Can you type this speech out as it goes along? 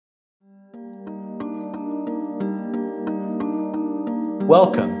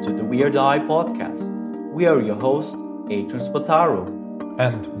Welcome to the Weird Eye podcast. We are your hosts, Adrian Spataru.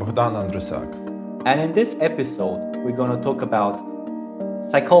 And Bogdan Andrusak. And in this episode, we're going to talk about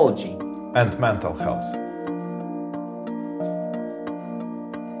psychology and mental health.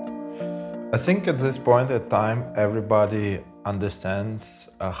 I think at this point in time, everybody understands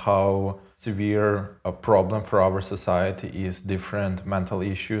how severe a problem for our society is different mental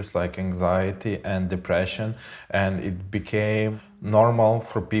issues like anxiety and depression. And it became normal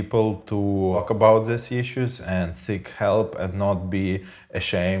for people to talk about these issues and seek help and not be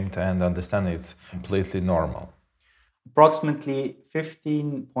ashamed and understand it's completely normal. Approximately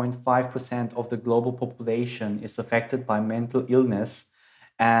 15.5% of the global population is affected by mental illness.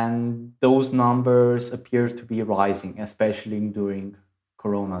 And those numbers appear to be rising, especially during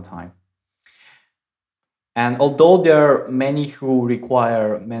Corona time. And although there are many who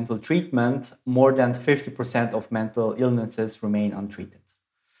require mental treatment, more than 50% of mental illnesses remain untreated.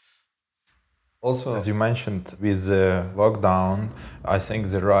 Also, as you mentioned, with the lockdown, I think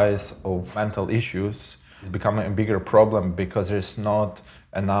the rise of mental issues is becoming a bigger problem because there's not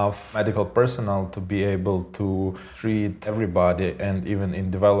enough medical personnel to be able to treat everybody, and even in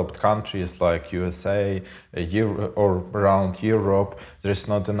developed countries like USA or around Europe, there's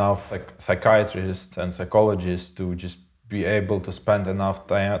not enough psychiatrists and psychologists to just be able to spend enough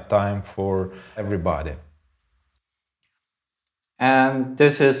time for everybody. And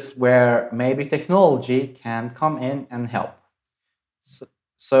this is where maybe technology can come in and help.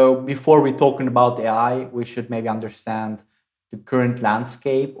 So before we're talking about AI, we should maybe understand the current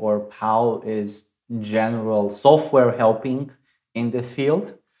landscape or how is general software helping in this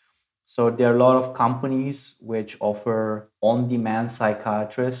field. So there are a lot of companies which offer on-demand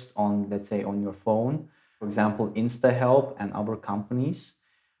psychiatrists on, let's say, on your phone. For example, InstaHelp and other companies.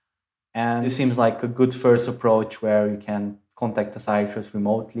 And it seems like a good first approach where you can contact a psychiatrist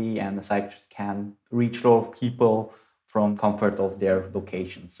remotely and the psychiatrist can reach a lot of people from comfort of their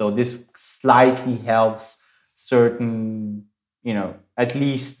location. So this slightly helps certain, at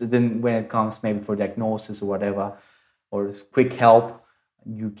least then when it comes maybe for diagnosis or whatever, or quick help,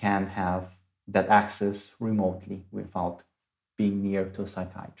 you can have that access remotely without being near to a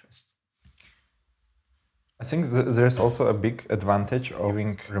psychiatrist. I think there's also a big advantage of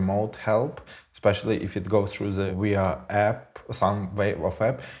having remote help, especially if it goes through the via app, some way of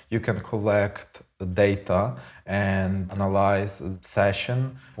app. You can collect data and analyze the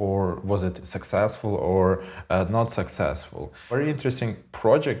session for was it successful or not successful. Very interesting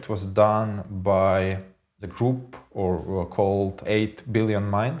project was done by the group or called 8 Billion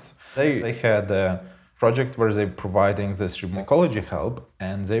Minds. They had a project where they're providing this remote psychology help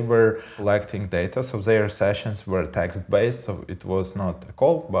and they were collecting data. So their sessions were text-based, so it was not a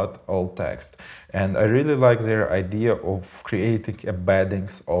call, but all text. And I really like their idea of creating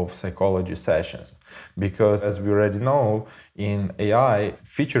embeddings of psychology sessions because, as we already know, in AI,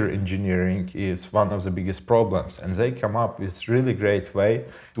 feature engineering is one of the biggest problems. And they come up with really great way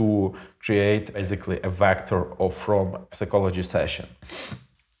to create basically a vector from psychology session.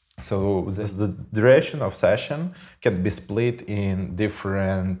 So the duration of session can be split in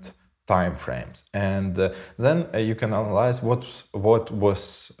different time frames, and then you can analyze what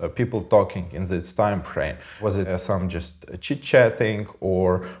was people talking in this time frame. Was it some just chit-chatting,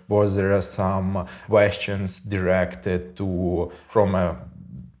 or was there some questions directed from a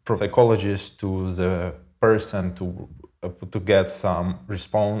psychologist to the person to get some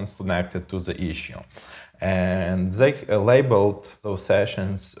response connected to the issue? And they labeled those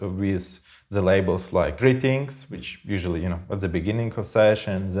sessions with the labels like greetings, which usually, at the beginning of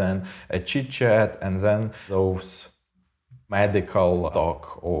sessions, then a chit chat, and then those medical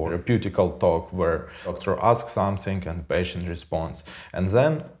talk or therapeutical talk where doctor asks something and patient responds. And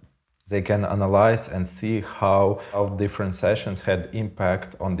then they can analyze and see how different sessions had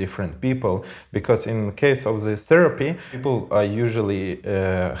impact on different people. Because in the case of this therapy, people usually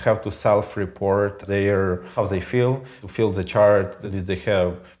have to self-report how they feel, to fill the chart. Did they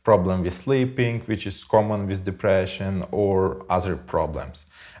have problem with sleeping, which is common with depression, or other problems.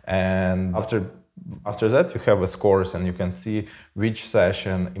 And after that, you have a scores and you can see which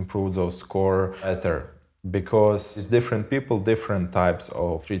session improved those score better. Because it's different people, different types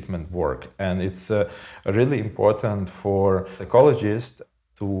of treatment work. And it's really important for psychologists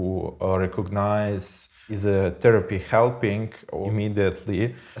to recognize is a therapy helping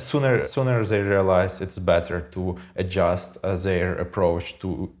immediately. Sooner they realize it's better to adjust their approach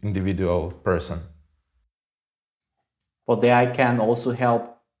to individual person. But the AI can also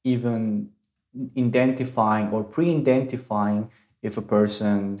help even identifying or pre-identifying if a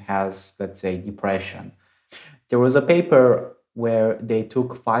person has, let's say, depression. There was a paper where they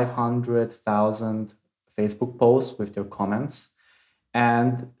took 500,000 Facebook posts with their comments.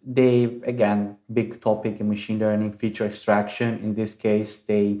 And they, again, big topic in machine learning, feature extraction. In this case,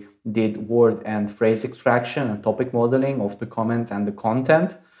 they did word and phrase extraction and topic modeling of the comments and the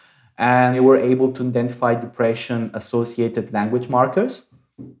content. And they were able to identify depression associated language markers.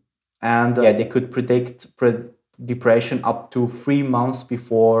 And they could predict depression up to 3 months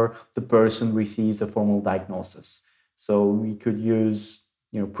before the person receives a formal diagnosis. So we could use,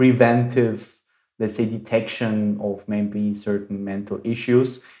 preventive, let's say, detection of maybe certain mental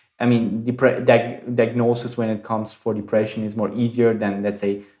issues. I mean, diagnosis when it comes for depression is more easier than, let's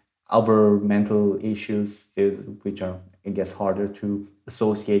say, other mental issues, which are, I guess, harder to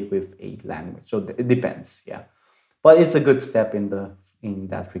associate with a language. So it depends, yeah. But it's a good step in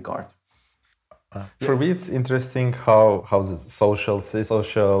that regard. For me, it's interesting how the social.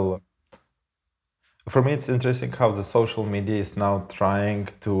 For me, it's interesting how the social media is now trying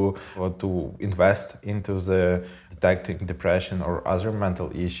to invest into the detecting depression or other mental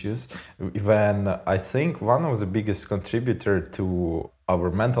issues. Even I think one of the biggest contributor to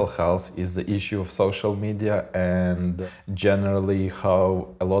our mental health is the issue of social media and generally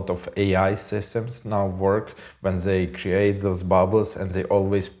how a lot of AI systems now work when they create those bubbles and they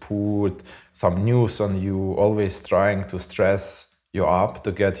always put some news on you, always trying to stress you up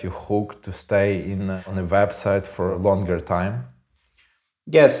to get you hooked to stay on a website for a longer time?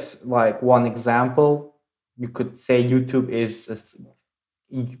 Yes, like one example, you could say YouTube is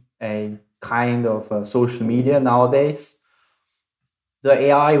a kind of a social media nowadays. The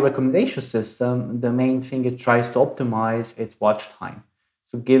AI recommendation system, the main thing it tries to optimize is watch time.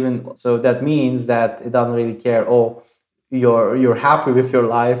 So that means that it doesn't really care, oh, you're happy with your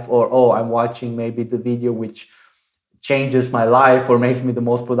life, or oh, I'm watching maybe the video which changes my life or makes me the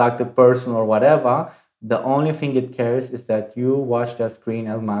most productive person or whatever. The only thing it cares is that you watch that screen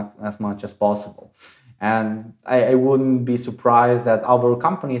as much as possible. And I wouldn't be surprised that other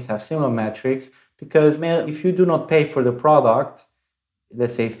companies have similar metrics, because if you do not pay for the product,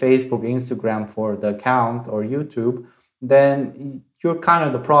 let's say Facebook, Instagram for the account, or YouTube, then you're kind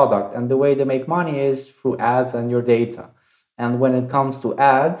of the product. And the way they make money is through ads and your data. And when it comes to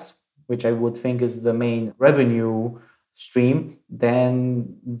ads, which I would think is the main revenue stream,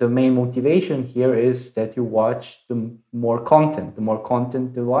 then the main motivation here is that you watch the more content. The more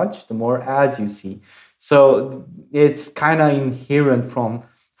content you watch, the more ads you see. So it's kind of inherent from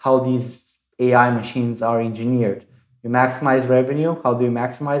how these AI machines are engineered. You maximize revenue. How do you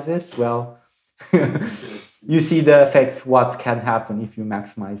maximize this? Well, you see the effects, what can happen if you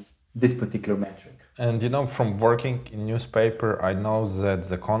maximize this particular metric. And from working in newspaper, I know that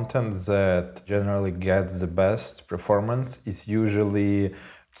the content that generally gets the best performance is usually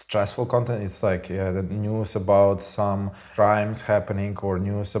stressful content. It's like the news about some crimes happening or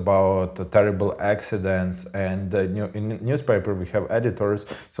news about terrible accidents. And in newspaper we have editors,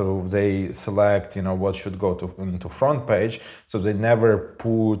 so they select what should go into front page. So they never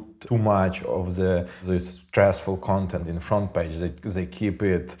put too much of this stressful content in front page. They keep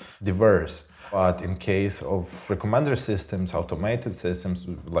it diverse. But in case of recommender systems, automated systems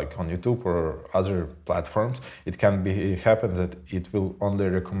like on YouTube or other platforms, it happens that it will only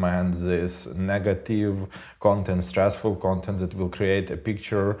recommend this negative content, stressful content that will create a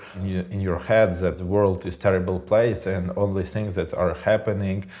picture in your head that the world is a terrible place and only things that are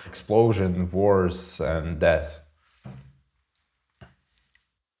happening, explosion, wars, and death.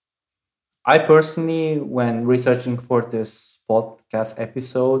 I personally, when researching for this podcast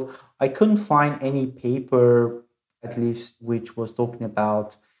episode, I couldn't find any paper, at least, which was talking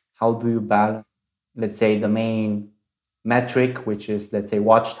about how do you balance, let's say, the main metric, which is, let's say,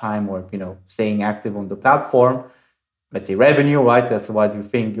 watch time or, staying active on the platform, let's say revenue, right? That's what you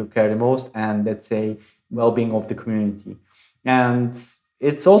think you care the most, and let's say well-being of the community. And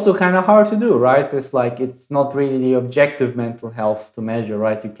it's also kind of hard to do, right? It's not really the objective mental health to measure,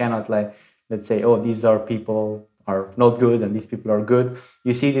 right? You cannot let's say, oh, these are people are not good and these people are good.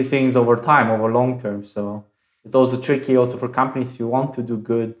 You see these things over time, over long term. So it's also tricky also for companies who want to do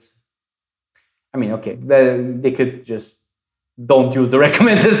good. I mean, okay, they could just don't use the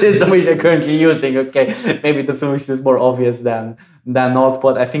recommender system which they're currently using. Okay, maybe the solution is more obvious than not.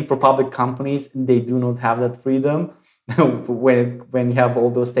 But I think for public companies, they do not have that freedom when you have all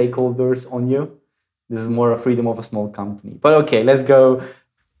those stakeholders on you. This is more a freedom of a small company. But okay, let's go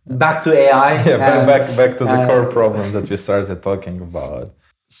back to AI. Yeah, back to the core problem that we started talking about.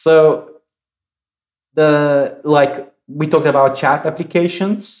 So we talked about chat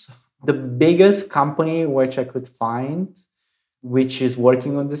applications. The biggest company which I could find which is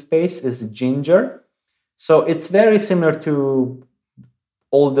working on this space is Ginger. So it's very similar to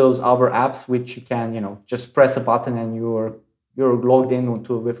all those other apps, which you can, just press a button and you're logged in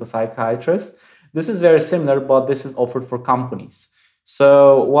with a psychiatrist. This is very similar, but this is offered for companies.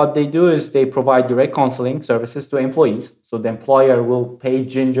 So what they do is they provide direct counseling services to employees. So the employer will pay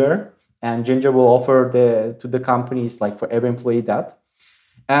Ginger, and Ginger will offer to the companies, like for every employee, that.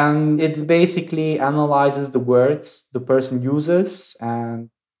 And it basically analyzes the words the person uses, and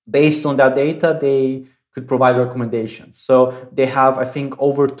based on that data, they could provide recommendations. So they have, I think,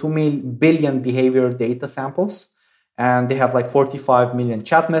 over 2 billion behavior data samples, and they have like 45 million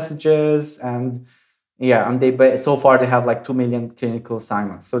chat messages, and so far they have like 2 million clinical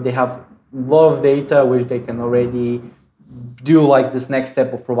assignments. So they have a lot of data which they can already do like this next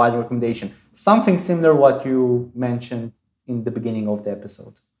step of providing recommendation. Something similar what you mentioned in the beginning of the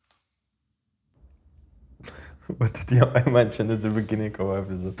episode. What did I mention at the beginning of the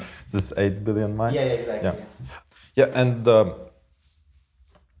episode? This 8 billion mind? Yeah, exactly. Yeah, and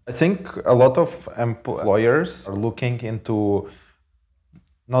I think a lot of employers are looking into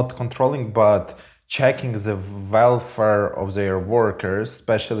not controlling, but checking the welfare of their workers,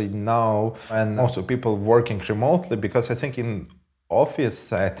 especially now, and also people working remotely, because I think in office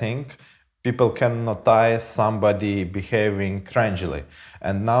setting, people can notice somebody behaving strangely.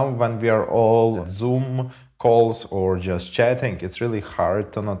 And now when we are all Zoom calls or just chatting, it's really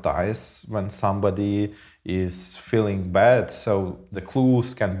hard to notice when somebody is feeling bad. So the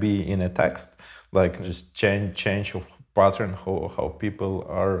clues can be in a text, like just change of pattern, how people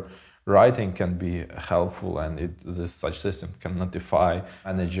are writing can be helpful, and such system can notify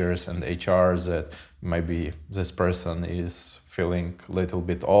managers and HRs that maybe this person is feeling a little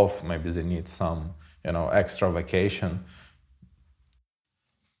bit off, maybe they need some extra vacation.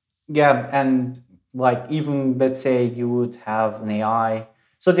 Yeah, and like even let's say you would have an AI.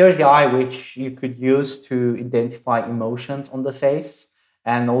 So there's AI which you could use to identify emotions on the face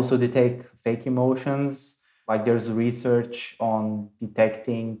and also detect fake emotions. Like there's research on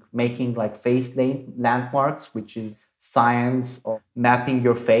making like face landmarks, which is science of mapping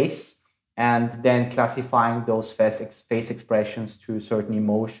your face and then classifying those face expressions to certain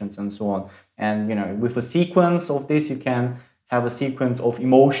emotions and so on. And with a sequence of this, you can have a sequence of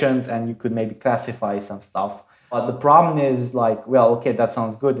emotions and you could maybe classify some stuff. But the problem is like, well, okay, that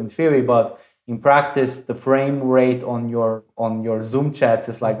sounds good in theory, but in practice, the frame rate on your Zoom chat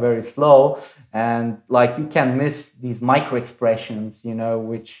is like very slow, and like you can miss these micro expressions,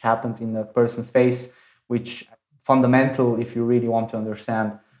 which happens in a person's face, which fundamental if you really want to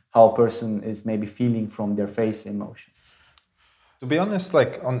understand how a person is maybe feeling from their face emotions. To be honest,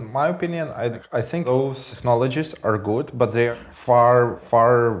 like on my opinion, I think those technologies are good, but they are far,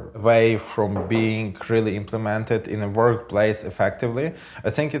 far away from being really implemented in a workplace effectively.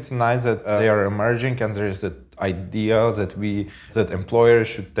 I think it's nice that they are emerging, and there is that idea that employers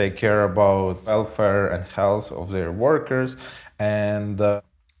should take care about welfare and health of their workers, and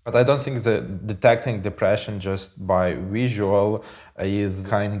but I don't think that detecting depression just by visual is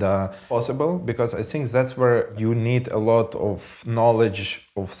kind of possible, because I think that's where you need a lot of knowledge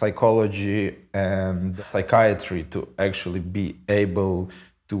of psychology and psychiatry to actually be able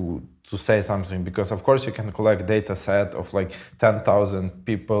to say something. Because of course you can collect data set of like 10,000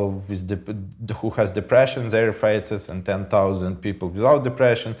 people who has depression, their faces, and 10,000 people without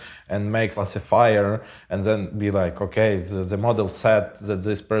depression, and make classifier, and then be like, okay, the model said that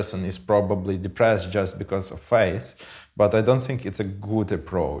this person is probably depressed just because of face. But I don't think it's a good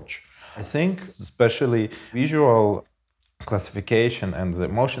approach. I think especially visual classification and the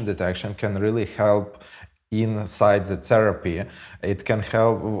emotion detection can really help inside the therapy. It can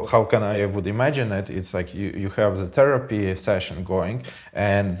help. How can I would imagine it? It's like you have the therapy session going,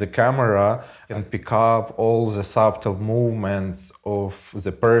 and the camera can pick up all the subtle movements of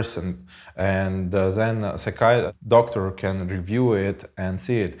the person, and then a doctor can review it and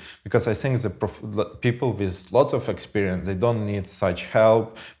see it. Because I think the people with lots of experience, they don't need such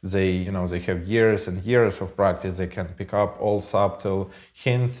help. They have years and years of practice. They can pick up all subtle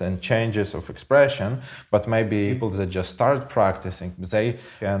hints and changes of expression. But maybe people that just start practicing, they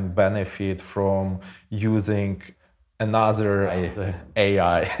can benefit from using another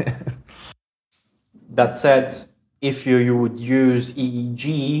AI. That said, if you would use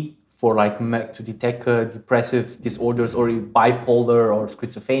EEG for to detect depressive disorders or bipolar or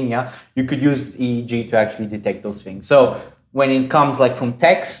schizophrenia, you could use EEG to actually detect those things. So when it comes like from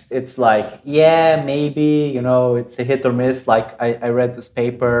text, it's like, yeah, maybe, it's a hit or miss. Like I read this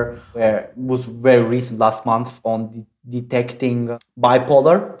paper where it was very recent last month on detecting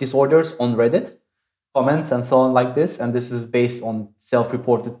bipolar disorders on Reddit comments and so on like this. And this is based on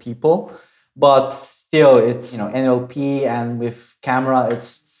self-reported people. but still it's NLP, and with camera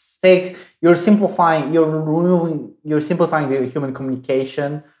it's takes you're simplifying the human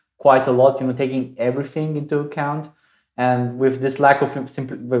communication quite a lot, taking everything into account. And with this lack of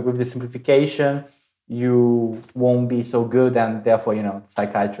with the simplification, you won't be so good, and therefore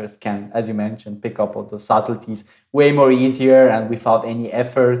psychiatrists can, as you mentioned, pick up all those subtleties way more easier and without any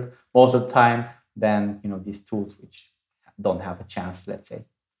effort most of the time than these tools which don't have a chance, let's say.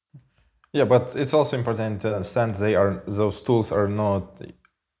 Yeah, but it's also important to understand those tools are not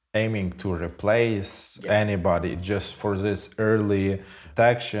aiming to replace anybody, just for this early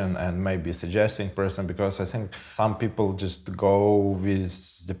detection and maybe suggesting person, because I think some people just go with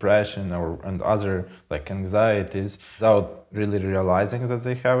depression and other like anxieties without really realizing that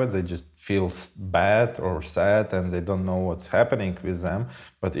they have it. They just feel bad or sad and they don't know what's happening with them.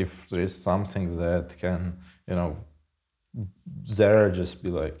 But if there is something that can, there just be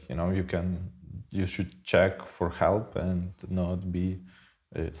like, you should check for help and not be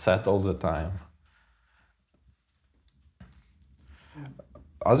sad all the time.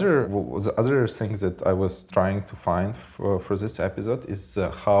 Other things that I was trying to find for this episode is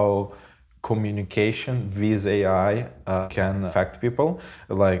how communication with AI can affect people.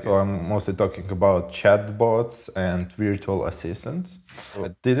 Like, so I'm mostly talking about chatbots and virtual assistants. I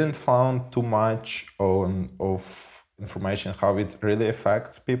didn't find too much of information how it really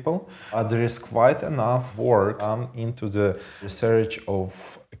affects people. There is quite enough work into the research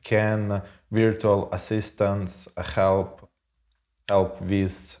of can virtual assistants help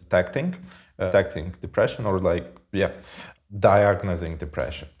with detecting depression, or diagnosing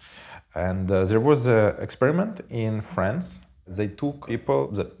depression. And there was an experiment in France. They took people.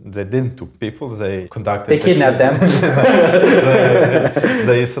 They didn't took people. They conducted. They kidnapped them.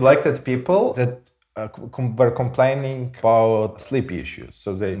 They selected people that were complaining about sleep issues.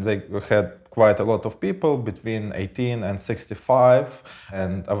 So they had quite a lot of people between 18 and 65.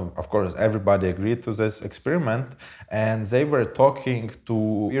 And of course, everybody agreed to this experiment. And they were talking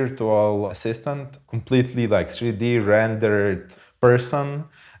to virtual assistant, completely like 3D rendered person.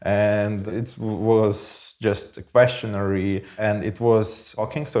 And it was just a questionnaire, and it was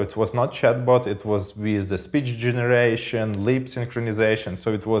talking, so it was not chatbot, it was with the speech generation, lip synchronization,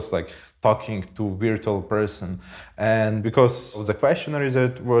 so it was like talking to virtual person. And because of the questionnaire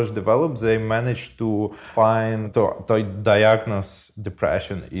that was developed, they managed to diagnose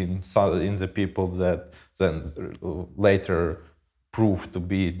depression in the people that then later proved to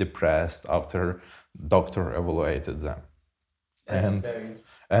be depressed after doctor evaluated them.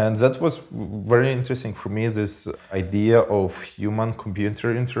 And that was very interesting for me, this idea of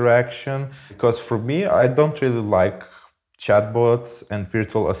human-computer interaction. Because for me, I don't really like chatbots and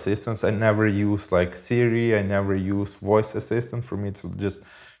virtual assistants. I never use like Siri, I never use voice assistant. For me, it just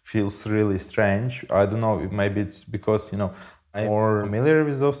feels really strange. I don't know, maybe it's because, I'm more familiar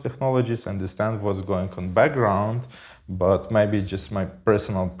with those technologies, understand what's going on background, but maybe just my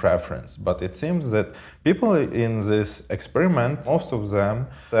personal preference. But it seems that people in this experiment, most of them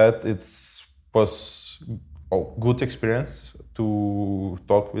said it was a good experience to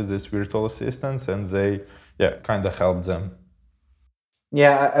talk with these virtual assistants, and they kind of helped them.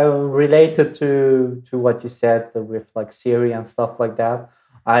 Yeah, related to what you said with like Siri and stuff like that.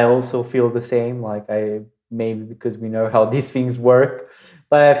 I also feel the same. Like maybe because we know how these things work,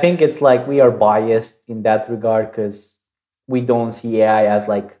 but I think it's like we are biased in that regard because we don't see AI as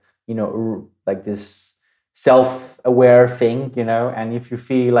like like this self-aware thing, And if you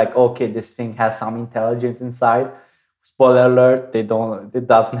feel like okay, this thing has some intelligence inside, spoiler alert, it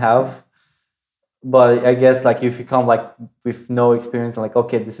doesn't have. But I guess like if you come like with no experience, like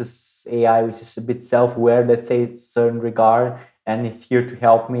okay, this is AI which is a bit self-aware, let's say, in certain regard, and it's here to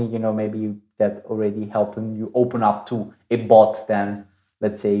help me, maybe that already helping you open up to a bot than,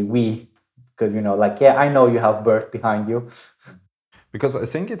 let's say, because I know you have birth behind you. Because I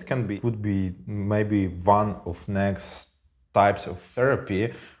think would be maybe one of next types of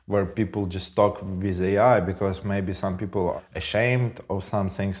therapy where people just talk with AI, because maybe some people are ashamed of some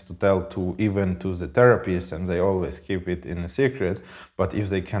things to tell even to the therapist, and they always keep it in a secret. But if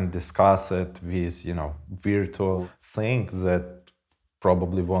they can discuss it with, virtual things that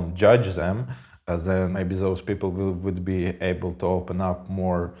probably won't judge them, then maybe those people would be able to open up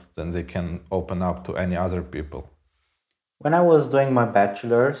more than they can open up to any other people. When I was doing my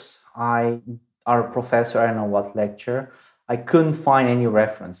bachelor's, our professor, I don't know what lecture, I couldn't find any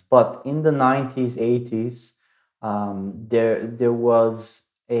reference. But in the 90s, 80s, there was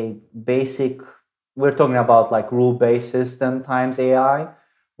a basic, we're talking about like rule-based system times AI,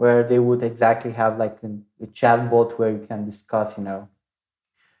 where they would exactly have like a chatbot where you can discuss,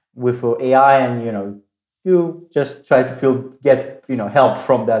 with your AI, and you just try to get help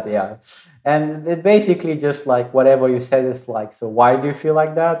from that AI. And it basically just like whatever you said is like, so why do you feel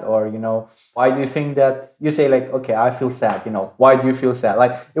like that? Or why do you think that? You say like, okay, I feel sad, why do you feel sad?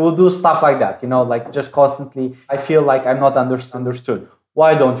 Like it will do stuff like that, like just constantly, I feel like I'm not understood.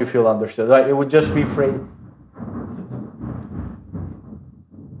 Why don't you feel understood? Right? It would just be free.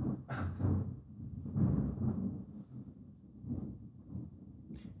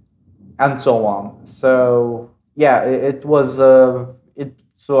 And so on. So yeah, it was it.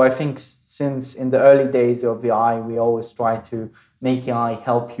 So I think since in the early days of AI, we always try to make AI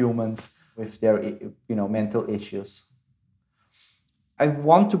help humans with their mental issues. I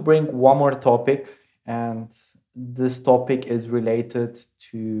want to bring one more topic, and this topic is related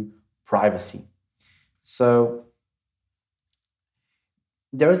to privacy. So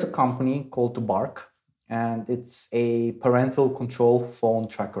there is a company called Bark, and it's a parental control phone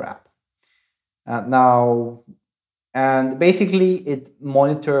tracker app. And basically it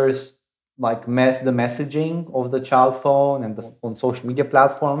monitors like the messaging of the child phone and on social media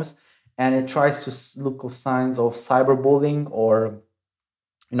platforms, and it tries to look for signs of cyberbullying or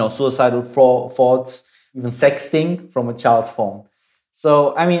suicidal thoughts, even sexting from a child's phone.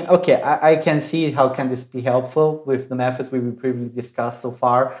 So I mean, okay, I can see how can this be helpful with the methods we previously discussed so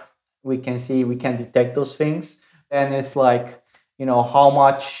far. We can detect those things, and it's like, how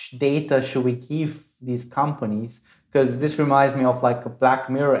much data should we give these companies? Because this reminds me of like a Black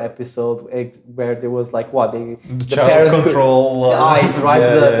Mirror episode where there was like the parents control the eyes, right?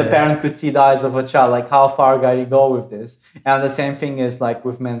 The parent could see the eyes of a child. Like how far can you go with this? And the same thing is like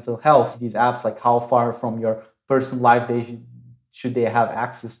with mental health. These apps, like how far from your personal life should they have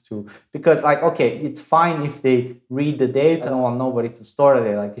access to? Because like, okay, it's fine if they read the data. I don't want nobody to store the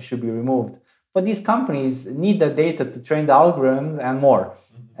data. Like it should be removed. But these companies need the data to train the algorithms and more.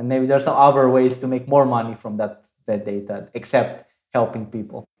 And maybe there's some other ways to make more money from that data except helping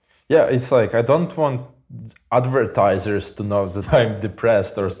people. Yeah, it's like I don't want advertisers to know that I'm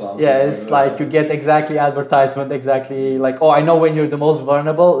depressed or something. Yeah, it's like you get exactly advertisement, exactly like, oh, I know when you're the most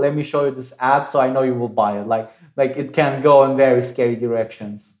vulnerable, let me show you this ad so I know you will buy it. Like it can go in very scary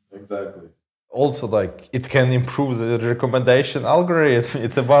directions. Exactly. Also, like it can improve the recommendation algorithm.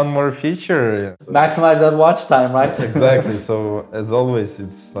 It's a one more feature. Maximize that watch time, right? Exactly. So as always,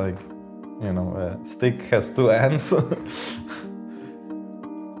 it's like, a stick has two ends.